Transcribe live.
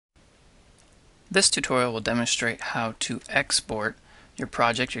This tutorial will demonstrate how to export your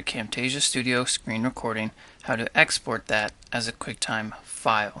project, your Camtasia Studio screen recording, how to export that as a QuickTime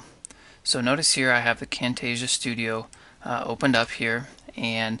file. So notice here I have the Camtasia Studio opened up here,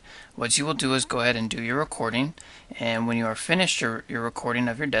 and what you will do is go ahead and do your recording, and when you are finished your recording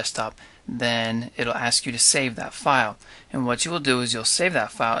of your desktop, then it'll ask you to save that file. And what you will do is you'll save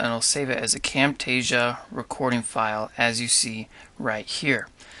that file, and it'll save it as a Camtasia recording file as you see right here.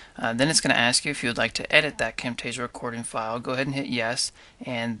 Then it's going to ask you if you would like to edit that Camtasia recording file. Go ahead and hit yes,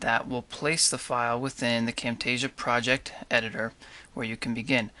 and that will place the file within the Camtasia project editor where you can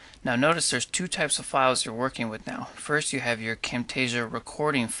begin. Now notice there's two types of files you're working with now. First you have your Camtasia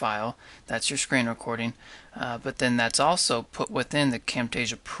recording file, that's your screen recording, but then that's also put within the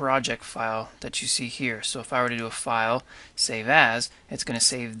Camtasia project file that you see here. So if I were to do a file, save as, it's going to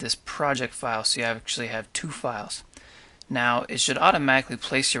save this project file, so you actually have two files. Now it should automatically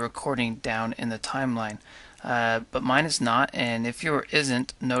place your recording down in the timeline, but mine is not, and if yours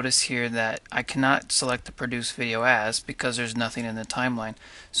isn't, notice here that I cannot select the produce video as because there's nothing in the timeline.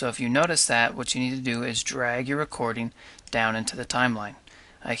 So if you notice that, what you need to do is drag your recording down into the timeline.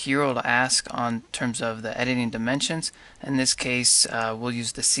 Here it will ask on terms of the editing dimensions. In this case we'll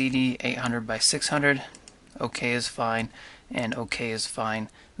use the CD 800 by 600. OK is fine, and OK is fine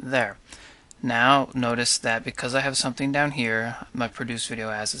there. Now notice that because I have something down here, my produce video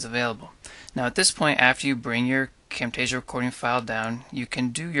as is available. Now at this point, after you bring your Camtasia recording file down, you can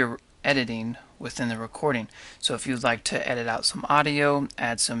do your editing within the recording. So if you'd like to edit out some audio,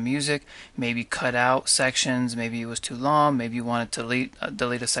 add some music, maybe cut out sections, maybe it was too long, maybe you wanted to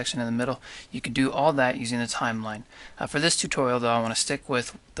delete a section in the middle, you can do all that using the timeline. For this tutorial though, I want to stick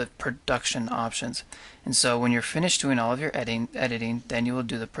with the production options. And so when you're finished doing all of your editing, then you will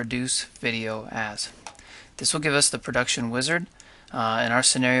do the produce video as. This will give us the production wizard. In our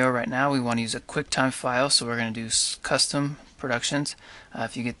scenario right now, we want to use a QuickTime file, so we're going to do custom productions.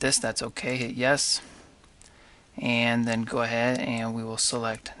 If you get this, that's okay. Hit yes, and then go ahead and we will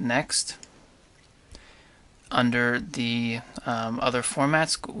select next. Under the other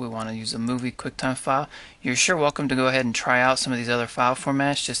formats, we want to use a movie QuickTime file. You're sure welcome to go ahead and try out some of these other file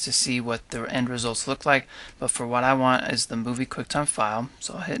formats just to see what the end results look like, but for what I want is the movie QuickTime file,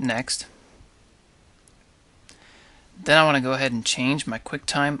 so I'll hit next. Then I want to go ahead and change my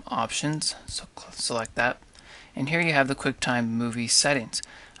QuickTime options, so select that. And here you have the QuickTime movie settings.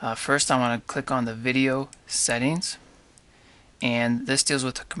 First I want to click on the video settings, and this deals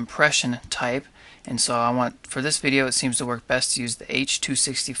with the compression type. And so I want, for this video, it seems to work best to use the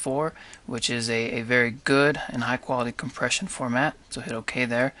H.264, which is a very good and high quality compression format. So hit OK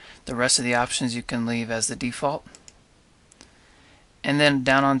there. The rest of the options you can leave as the default. And then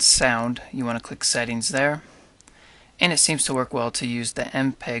down on sound, you want to click settings there. And it seems to work well to use the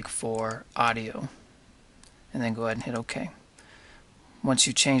MPEG for audio. And then go ahead and hit OK. Once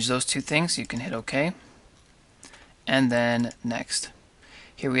you change those two things, you can hit OK. And then next.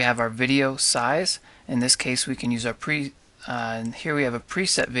 Here we have our video size. In this case, we can use our here we have a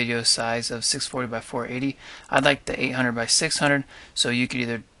preset video size of 640 by 480. I'd like the 800 by 600, so you could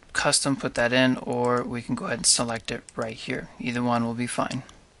either custom put that in, or we can go ahead and select it right here. Either one will be fine.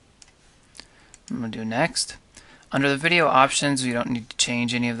 I'm going to do next. Under the video options, you don't need to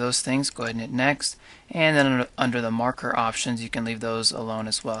change any of those things. Go ahead and hit next. And then under the marker options, you can leave those alone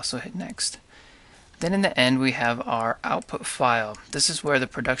as well, so hit next. Then in the end, we have our output file. This is where the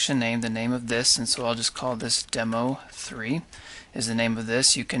production name, the name of this, and so I'll just call this Demo 3 is the name of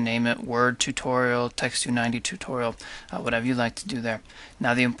this. You can name it Word Tutorial, Text 290 Tutorial, whatever you like to do there.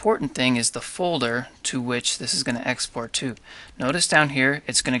 Now the important thing is the folder to which this is going to export to. Notice down here,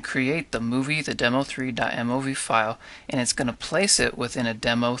 it's going to create the movie, the demo3.mov file, and it's going to place it within a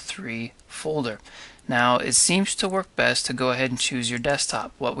Demo3 folder. Now it seems to work best to go ahead and choose your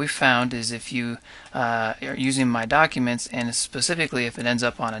desktop. What we found is if you are using My Documents, and specifically if it ends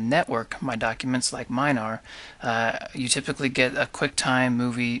up on a network, My Documents like mine are, you typically get a QuickTime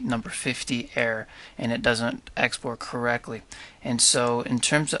movie number 50 error, and it doesn't export correctly. And so in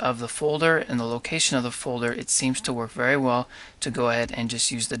terms of the folder and the location of the folder, it seems to work very well to go ahead and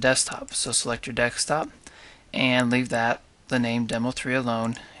just use the desktop. So select your desktop and leave that, the name Demo3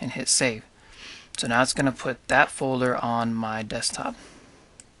 alone, and hit save. So now it's going to put that folder on my desktop.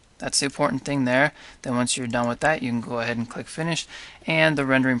 That's the important thing there. Then once you're done with that, you can go ahead and click finish, and the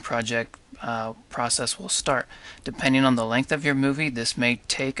rendering project process will start. Depending on the length of your movie, this may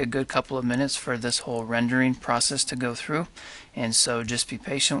take a good couple of minutes for this whole rendering process to go through, and so just be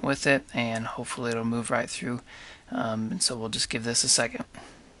patient with it, and hopefully it'll move right through. And so we'll just give this a second.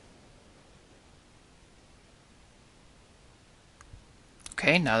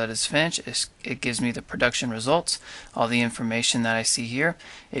 Okay, now that it's finished, it gives me the production results, all the information that I see here.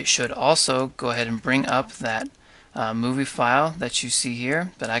 It should also go ahead and bring up that movie file that you see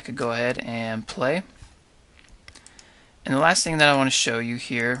here that I could go ahead and play. And the last thing that I want to show you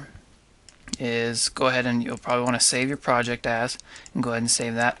here is go ahead and you'll probably want to save your project as, and go ahead and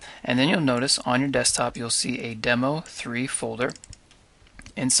save that. And then you'll notice on your desktop you'll see a Demo 3 folder.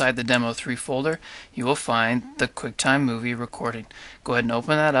 Inside the Demo 3 folder you will find the QuickTime movie recording. Go ahead and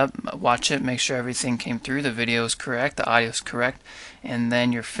open that up, watch it, make sure everything came through, the video is correct, the audio is correct, and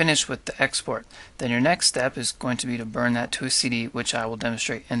then you're finished with the export. Then your next step is going to be to burn that to a CD, which I will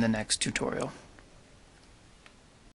demonstrate in the next tutorial.